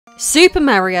Super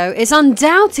Mario is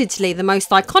undoubtedly the most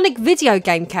iconic video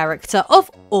game character of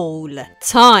all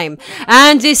time,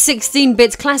 and this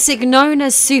 16-bit classic known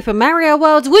as Super Mario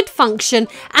World would function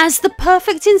as the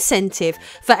perfect incentive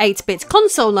for 8-bit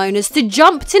console owners to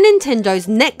jump to Nintendo's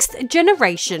next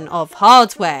generation of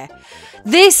hardware.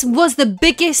 This was the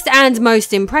biggest and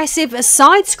most impressive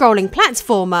side-scrolling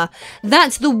platformer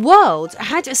that the world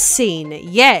had seen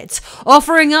yet,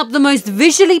 offering up the most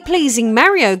visually pleasing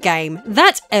Mario game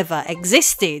that ever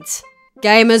existed.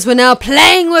 Gamers were now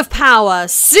playing with power,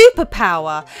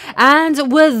 superpower,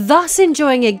 and were thus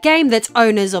enjoying a game that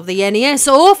owners of the NES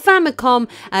or Famicom,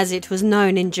 as it was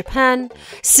known in Japan,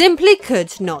 simply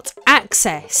could not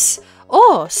access.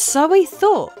 Or so we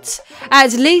thought,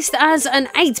 at least as an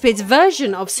 8-bit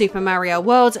version of Super Mario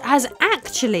World has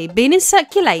actually been in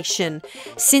circulation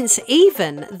since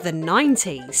even the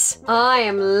 90s. I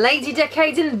am Lady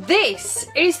Decade and this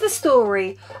is the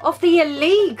story of the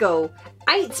illegal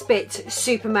 8-bit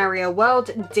Super Mario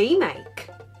World demake.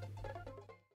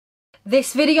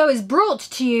 This video is brought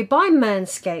to you by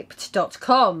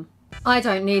Manscaped.com. I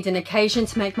don't need an occasion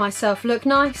to make myself look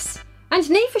nice, and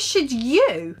neither should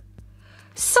you.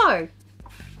 So,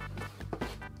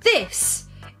 this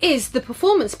is the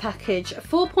Performance Package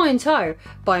 4.0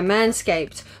 by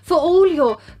Manscaped for all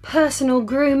your personal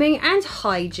grooming and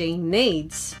hygiene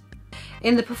needs.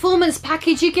 In the Performance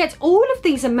Package you get all of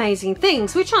these amazing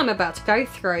things which I'm about to go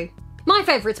through. My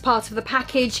favourite part of the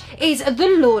package is the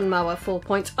Lawnmower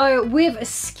 4.0 with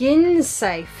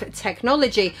skin-safe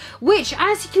technology, which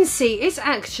as you can see is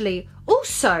actually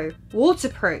also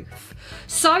waterproof.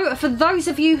 So for those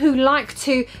of you who like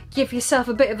to give yourself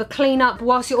a bit of a clean up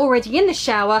whilst you're already in the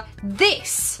shower,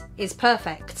 this is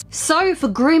perfect. So for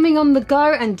grooming on the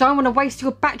go and don't want to waste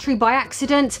your battery by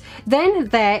accident, then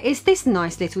there is this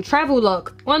nice little travel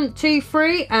lock. 1, 2,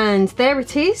 3 and there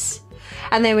it is.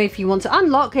 And then if you want to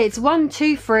unlock it, it's 1,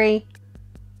 2, 3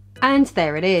 and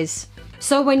there it is.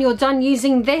 So when you're done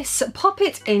using this, pop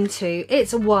it into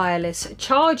its wireless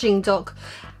charging dock,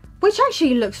 which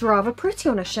actually looks rather pretty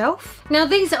on a shelf. Now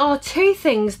these are two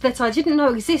things that I didn't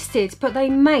know existed, but they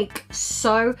make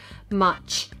so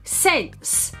much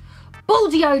sense. Ball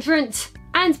deodorant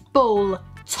and ball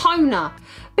toner.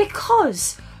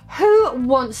 Because who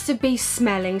wants to be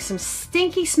smelling some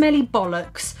stinky smelly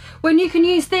bollocks when you can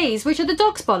use these, which are the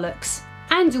dog's bollocks?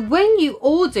 And when you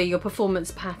order your performance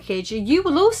package, you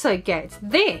will also get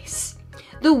this,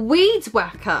 the Weed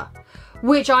Whacker,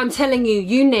 which I'm telling you,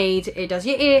 you need. It does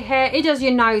your ear hair, it does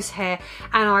your nose hair,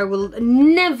 and I will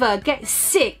never get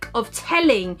sick of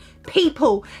telling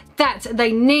people that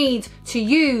they need to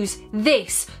use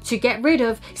this to get rid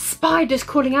of spiders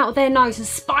crawling out of their nose and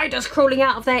spiders crawling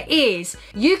out of their ears.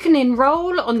 You can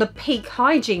enroll on the peak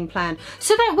hygiene plan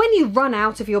so that when you run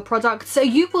out of your products,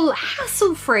 you will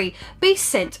hassle-free be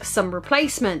sent some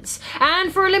replacements.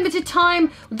 And for a limited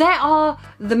time, there are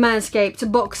the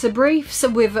Manscaped boxer briefs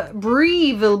with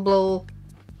breathable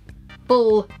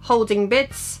ball holding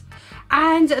bits,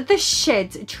 and the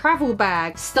Shed travel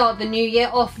bag. Start the new year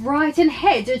off right and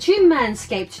head to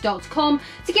manscaped.com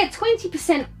to get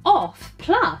 20% off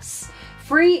plus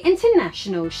free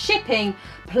international shipping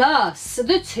plus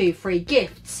the 2 free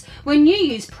gifts when you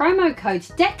use promo code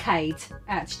DECADE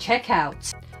at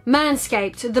checkout.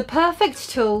 Manscaped, the perfect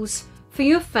tools for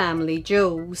your family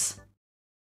jewels.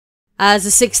 As a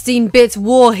 16-bit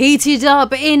war heated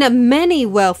up in many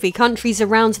wealthy countries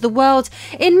around the world,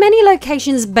 in many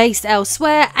locations based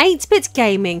elsewhere, 8-bit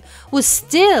gaming was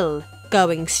still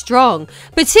going strong,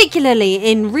 particularly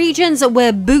in regions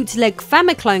where bootleg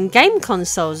Famicom game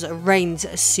consoles reigned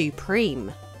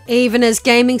supreme. Even as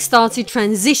gaming started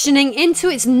transitioning into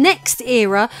its next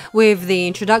era with the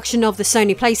introduction of the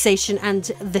Sony PlayStation and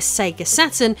the Sega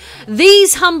Saturn,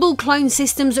 these humble clone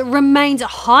systems remained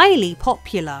highly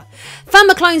popular.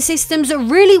 Famiclone systems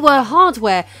really were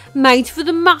hardware made for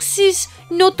the masses,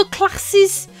 not the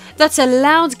classes, that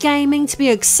allowed gaming to be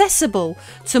accessible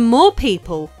to more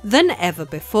people than ever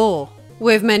before.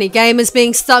 With many gamers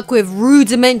being stuck with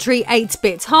rudimentary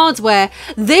 8-bit hardware,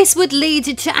 this would lead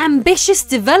to ambitious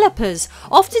developers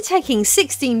often taking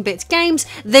 16-bit games,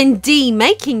 then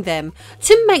demaking them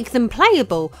to make them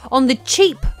playable on the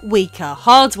cheap, weaker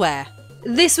hardware.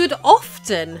 This would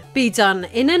often be done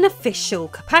in an official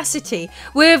capacity,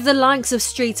 with the likes of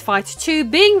Street Fighter 2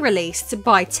 being released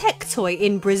by Tectoy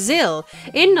in Brazil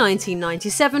in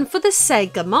 1997 for the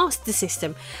Sega Master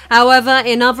System. However,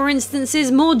 in other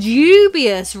instances, more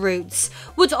dubious routes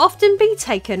would often be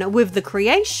taken with the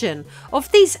creation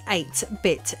of these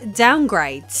 8-bit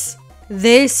downgrades.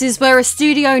 This is where a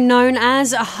studio known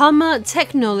as Hummer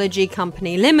Technology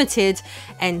Company Limited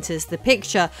enters the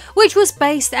picture, which was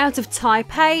based out of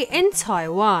Taipei in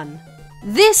Taiwan.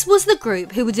 This was the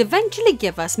group who would eventually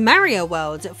give us Mario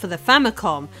World for the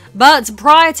Famicom, but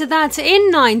prior to that, in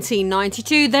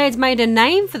 1992, they had made a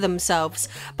name for themselves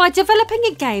by developing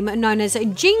a game known as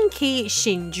Jinqi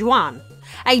Xinjuan,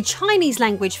 a Chinese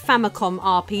language Famicom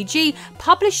RPG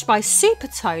published by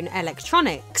Supertone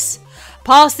Electronics.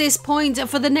 Past this point,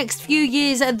 for the next few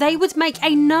years, they would make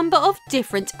a number of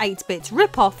different 8-bit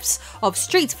rip-offs of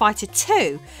Street Fighter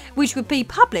II, which would be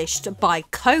published by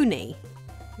Konami.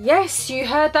 Yes, you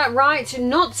heard that right,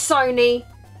 not Sony.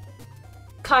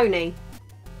 Konami.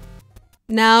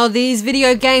 Now, these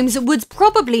video games would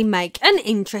probably make an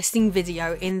interesting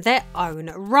video in their own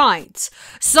right,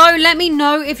 so let me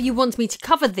know if you want me to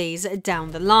cover these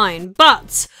down the line.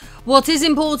 But what is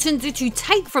important to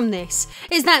take from this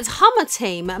is that Hummer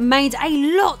Team made a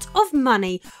lot of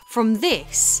money from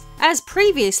this, as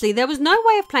previously there was no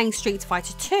way of playing Street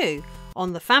Fighter II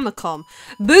on the Famicom.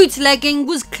 Bootlegging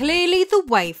was clearly the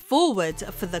way forward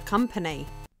for the company.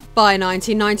 By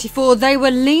 1994, they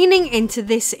were leaning into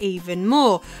this even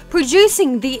more,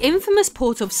 producing the infamous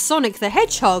port of Sonic the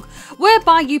Hedgehog,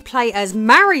 whereby you play as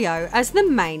Mario as the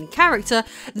main character,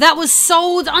 that was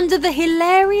sold under the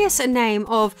hilarious name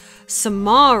of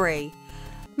Samari.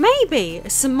 Maybe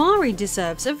Samari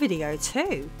deserves a video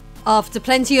too. After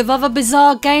plenty of other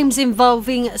bizarre games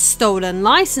involving stolen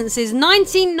licenses,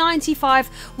 1995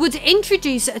 would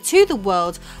introduce to the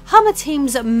world Hummer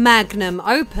Team's magnum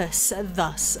opus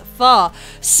thus far,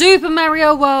 Super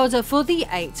Mario World for the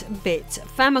 8-bit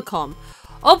Famicom.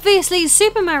 Obviously,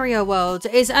 Super Mario World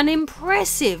is an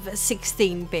impressive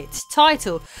 16-bit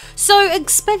title, so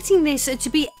expecting this to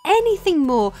be anything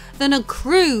more than a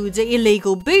crude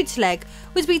illegal bootleg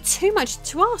would be too much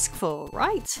to ask for,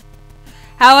 right?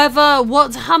 However,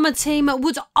 what Hummer Team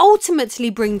would ultimately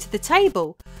bring to the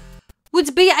table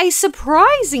would be a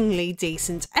surprisingly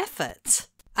decent effort.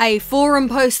 A forum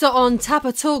poster on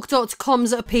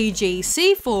Tapatalk.com's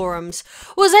PGC forums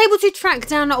was able to track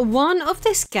down one of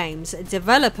this game's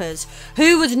developers,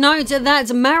 who would note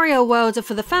that Mario World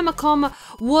for the Famicom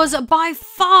was by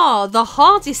far the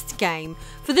hardest game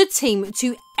for the team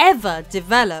to ever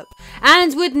develop,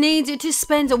 and would need to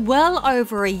spend well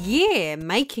over a year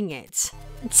making it.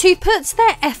 To put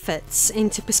their efforts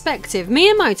into perspective,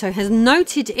 Miyamoto has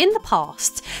noted in the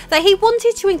past that he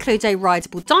wanted to include a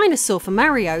rideable dinosaur for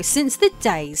Mario since the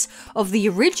days of the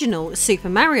original Super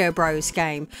Mario Bros.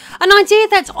 Game, an idea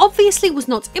that obviously was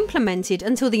not implemented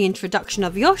until the introduction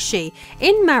of Yoshi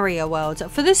in Mario World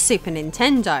for the Super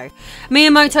Nintendo.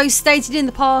 Miyamoto stated in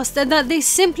the past that this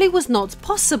simply was not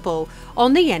possible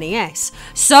on the NES,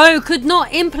 so could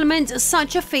not implement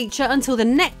such a feature until the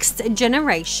next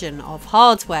generation of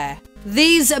hardware.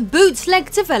 These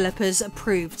bootleg developers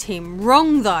proved him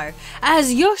wrong though,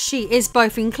 as Yoshi is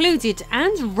both included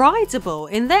and rideable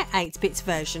in their 8-bit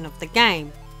version of the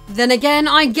game. Then again,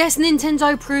 I guess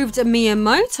Nintendo proved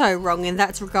Miyamoto wrong in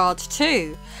that regard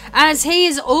too, as he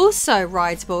is also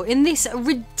rideable in this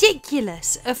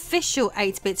ridiculous official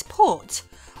 8-bit port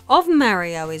of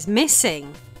Mario is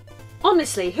Missing.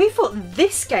 Honestly, who thought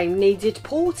this game needed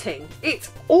porting? It's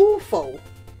awful.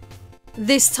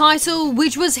 This title,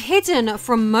 which was hidden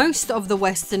from most of the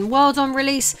Western world on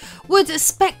release, would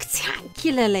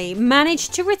spectacularly manage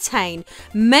to retain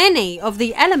many of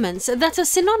the elements that are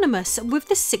synonymous with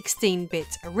the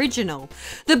 16-bit original.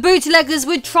 The bootleggers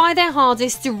would try their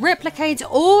hardest to replicate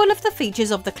all of the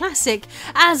features of the classic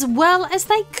as well as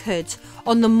they could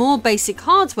on the more basic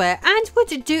hardware, and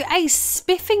would do a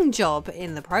spiffing job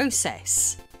in the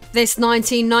process. This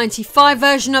 1995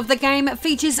 version of the game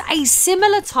features a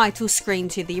similar title screen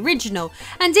to the original,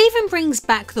 and even brings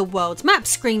back the world map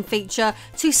screen feature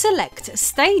to select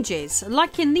stages,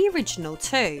 like in the original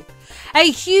too. A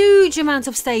huge amount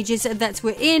of stages that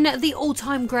were in the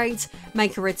all-time great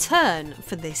make a return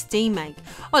for this remake,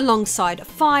 alongside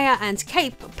fire and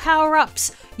cape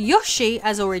power-ups, Yoshi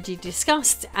as already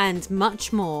discussed, and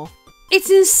much more. It's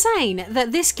insane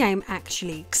that this game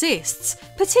actually exists,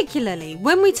 particularly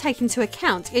when we take into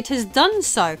account it has done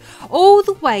so all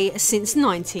the way since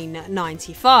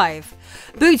 1995.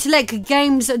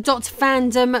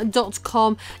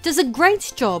 Bootleggames.fandom.com does a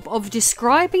great job of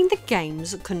describing the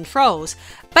game's controls,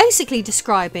 basically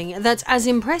describing that as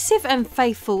impressive and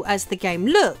faithful as the game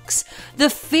looks, the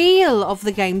feel of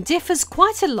the game differs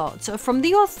quite a lot from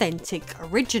the authentic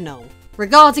original.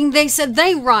 Regarding this,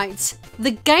 they write,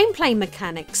 the gameplay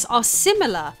mechanics are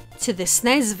similar to the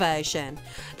SNES version.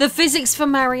 The physics for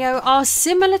Mario are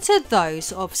similar to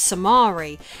those of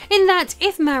Samari, in that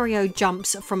if Mario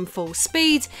jumps from full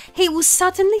speed, he will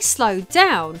suddenly slow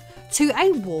down to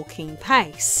a walking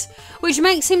pace, which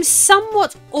makes him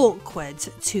somewhat awkward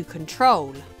to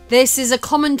control. This is a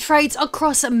common trait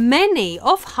across many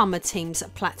of Hummer Team's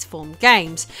platform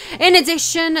games. In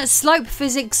addition, slope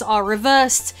physics are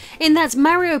reversed in that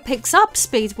Mario picks up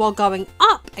speed while going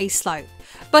up a slope,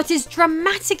 but is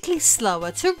dramatically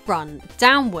slower to run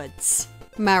downwards.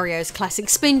 Mario's classic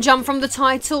spin jump from the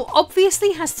title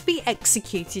obviously has to be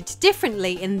executed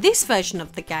differently in this version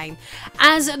of the game,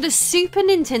 as the Super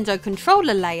Nintendo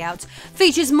controller layout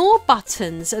features more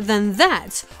buttons than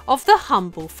that of the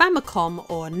humble Famicom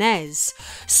or NES.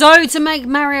 So to make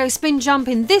Mario spin jump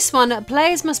in this one,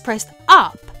 players must press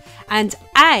up and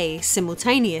A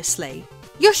simultaneously.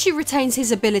 Yoshi retains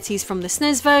his abilities from the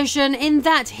SNES version in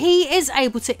that he is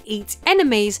able to eat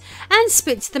enemies and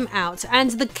spit them out, and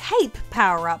the cape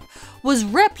power-up was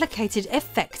replicated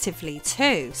effectively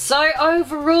too. So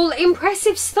overall,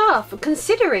 impressive stuff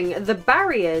considering the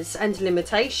barriers and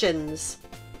limitations.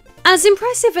 As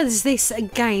impressive as this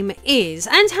game is,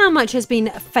 and how much has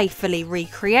been faithfully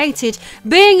recreated,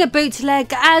 being a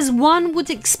bootleg as one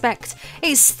would expect,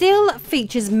 it still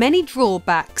features many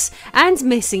drawbacks and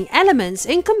missing elements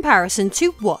in comparison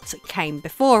to what came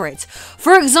before it.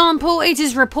 For example, it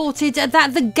is reported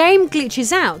that the game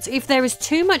glitches out if there is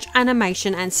too much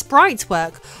animation and sprite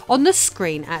work on the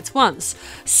screen at once,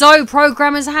 so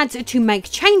programmers had to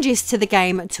make changes to the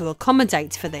game to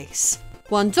accommodate for this.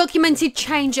 One documented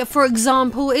change, for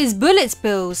example, is bullet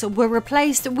bills were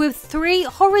replaced with 3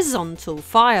 horizontal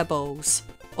fireballs.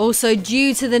 Also,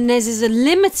 due to the NES's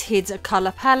limited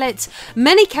colour palette,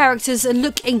 many characters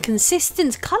look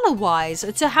inconsistent colour-wise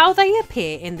to how they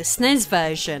appear in the SNES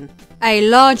version. A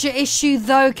larger issue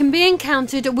though can be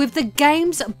encountered with the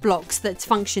game's blocks that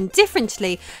function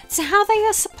differently to how they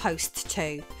are supposed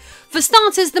to. For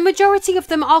starters, the majority of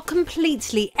them are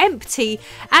completely empty,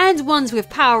 and ones with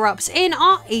power-ups in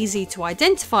are easy to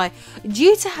identify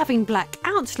due to having black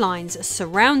outlines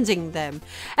surrounding them.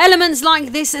 Elements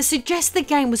like this suggest the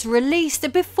game was released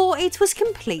before it was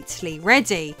completely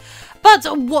ready. But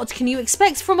what can you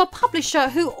expect from a publisher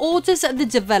who orders the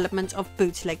development of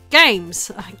bootleg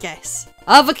games, I guess?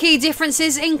 Other key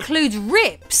differences include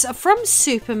rips from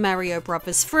Super Mario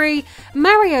Bros. 3,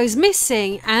 Mario's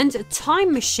Missing and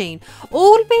Time Machine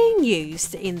all being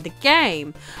used in the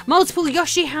game, multiple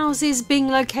Yoshi houses being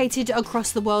located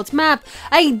across the world map,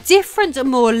 a different,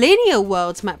 more linear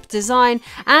world map design,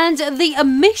 and the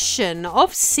omission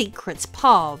of secret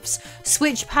paths,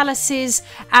 switch palaces,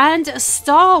 and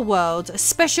Star World,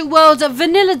 Special World,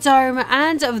 Vanilla Dome,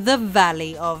 and the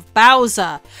Valley of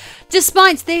Bowser.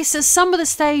 Despite this, some of the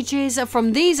stages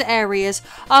from these areas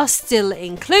are still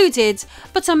included,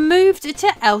 but are moved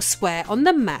to elsewhere on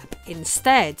the map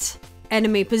instead.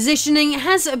 Enemy positioning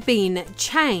has been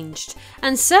changed,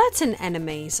 and certain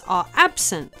enemies are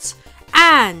absent,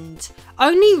 and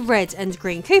only red and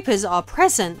green Koopas are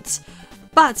present,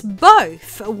 but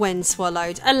both, when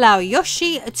swallowed, allow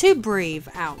Yoshi to breathe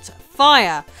out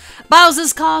fire.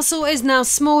 Bowser's castle is now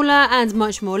smaller and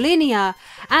much more linear,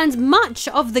 and much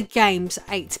of the game's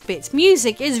 8-bit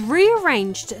music is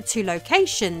rearranged to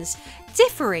locations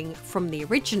differing from the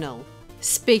original.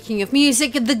 Speaking of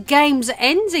music, the game's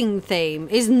ending theme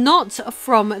is not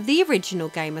from the original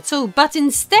game at all, but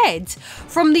instead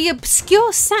from the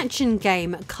obscure Sachin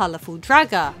game Colourful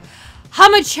Dragger.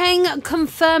 Hummer Cheng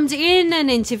confirmed in an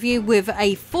interview with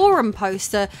a forum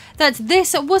poster that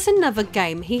this was another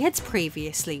game he had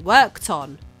previously worked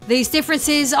on. These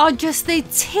differences are just the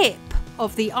tip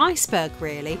of the iceberg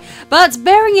really, but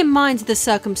bearing in mind the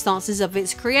circumstances of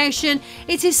its creation,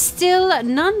 it is still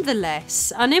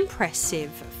nonetheless an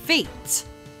impressive feat.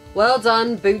 Well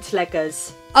done,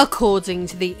 bootleggers. According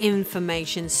to the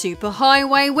Information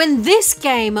Superhighway, when this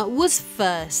game was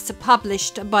first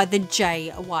published by the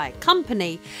J.Y.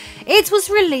 Company, it was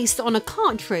released on a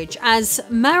cartridge as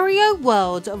Mario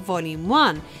World Volume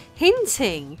 1,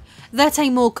 hinting that a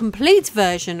more complete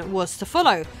version was to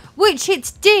follow, which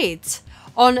it did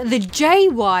on the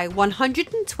JY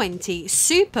 120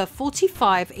 Super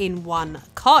 45-in-1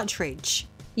 cartridge.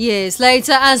 Years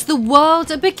later, as the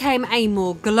world became a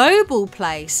more global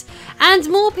place and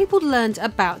more people learned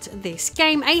about this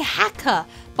game, a hacker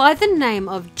by the name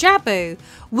of Jabu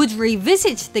would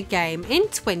revisit the game in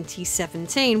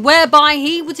 2017, whereby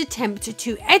he would attempt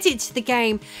to edit the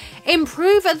game,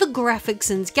 improve the graphics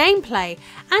and gameplay,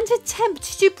 and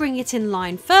attempt to bring it in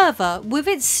line further with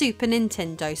its Super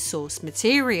Nintendo source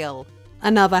material.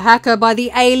 Another hacker by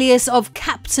the alias of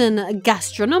Captain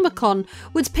Gastronomicon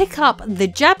would pick up the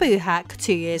Jabu hack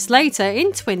 2 years later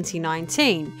in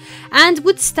 2019 and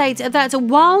would state that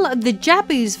while the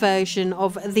Jabu's version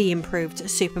of the improved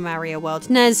Super Mario World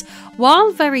NES,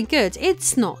 while very good,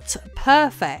 it's not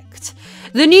perfect.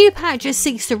 The new patch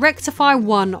seeks to rectify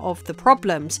one of the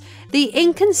problems, the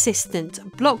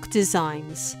inconsistent block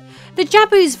designs. The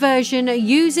Jabu's version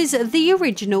uses the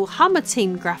original Hummer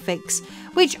Team graphics,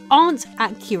 which aren't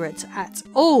accurate at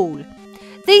all.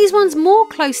 These ones more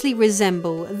closely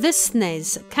resemble the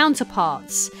SNES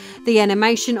counterparts. The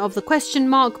animation of the question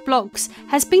mark blocks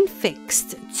has been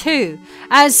fixed too,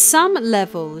 as some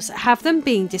levels have them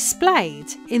being displayed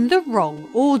in the wrong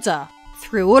order.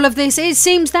 Through all of this, it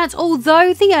seems that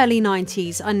although the early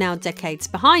 90s are now decades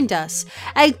behind us,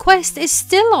 a quest is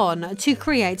still on to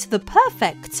create the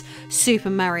perfect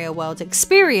Super Mario World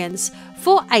experience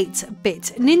for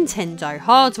 8-bit Nintendo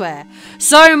hardware.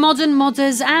 So modern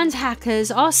modders and hackers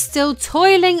are still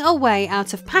toiling away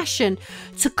out of passion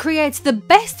to create the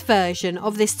best version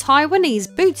of this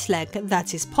Taiwanese bootleg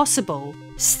that is possible.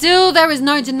 Still, there is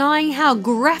no denying how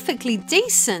graphically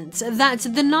decent that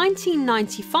the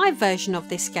 1995 version of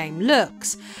this game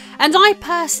looks, and I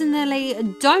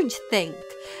personally don't think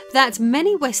that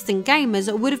many Western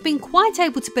gamers would have been quite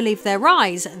able to believe their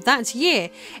eyes that year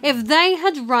if they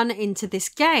had run into this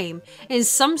game in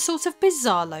some sort of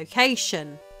bizarre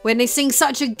location. Witnessing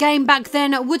such a game back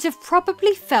then would have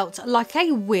probably felt like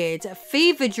a weird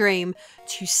fever dream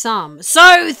to some.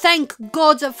 So thank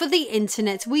God for the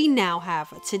internet we now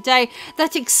have today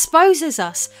that exposes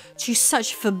us to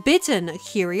such forbidden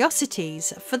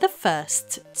curiosities for the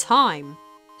first time.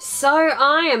 So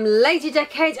I am Lady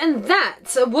Decade, and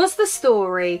that was the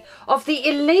story of the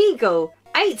illegal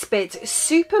 8-bit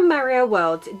Super Mario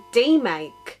World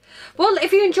demake. Well,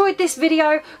 if you enjoyed this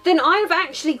video, then I've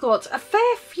actually got a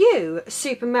fair few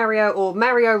Super Mario or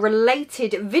Mario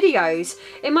related videos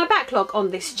in my backlog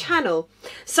on this channel.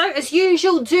 So as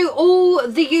usual, do all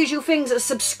the usual things.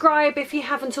 Subscribe if you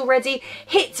haven't already,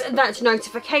 hit that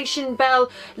notification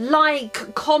bell,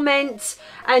 like, comment,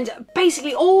 and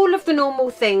basically all of the normal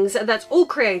things that all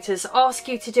creators ask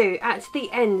you to do at the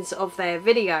ends of their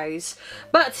videos.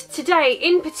 But today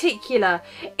in particular,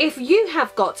 if you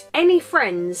have got any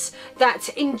friends that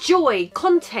enjoy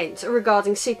content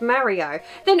regarding Super Mario,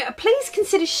 then please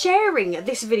consider sharing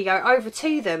this video over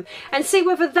to them and see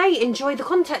whether they enjoy the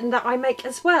content that I make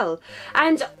as well.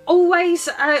 And always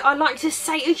I like to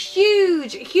say a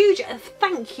huge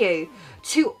thank you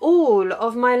to all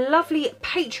of my lovely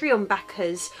Patreon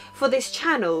backers for this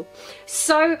channel.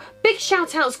 So big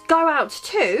shout outs go out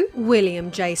to William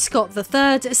J. Scott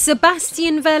III,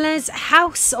 Sebastian Velez,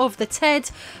 House of the Ted,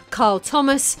 Carl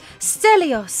Thomas,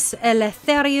 Stelios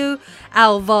Eleftheriou,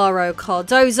 Alvaro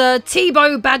Cardoza,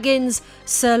 Thibaut Baggins,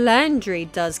 Sir Landry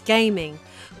Does Gaming,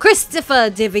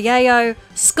 Christopher DiVieo,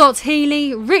 Scott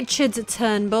Healy, Richard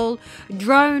Turnbull,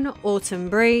 Drone Autumn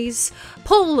Breeze,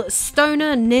 Paul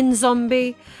Stoner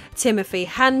Ninzombie, Timothy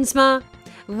Hansma,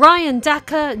 Ryan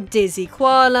Dacker, Dizzy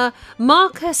Koala,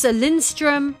 Marcus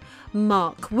Lindstrom,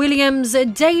 Mark Williams,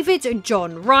 David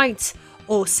John Wright,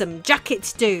 Awesome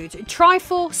Jacket Dude,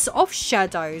 Triforce of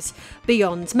Shadows,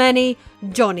 Beyond Many,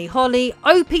 Johnny Holly,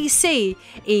 OPC,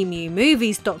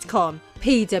 EmuMovies.com,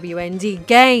 PWND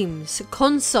Games,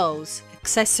 Consoles,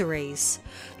 Accessories,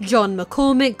 John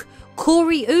McCormick,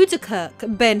 Corey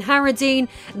Udekirk, Ben Harradine,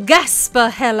 Gasper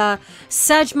Heller,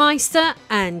 Sajmeister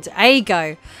and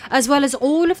Ago, as well as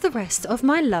all of the rest of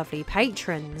my lovely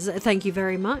patrons. Thank you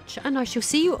very much, and I shall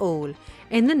see you all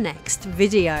in the next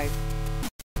video.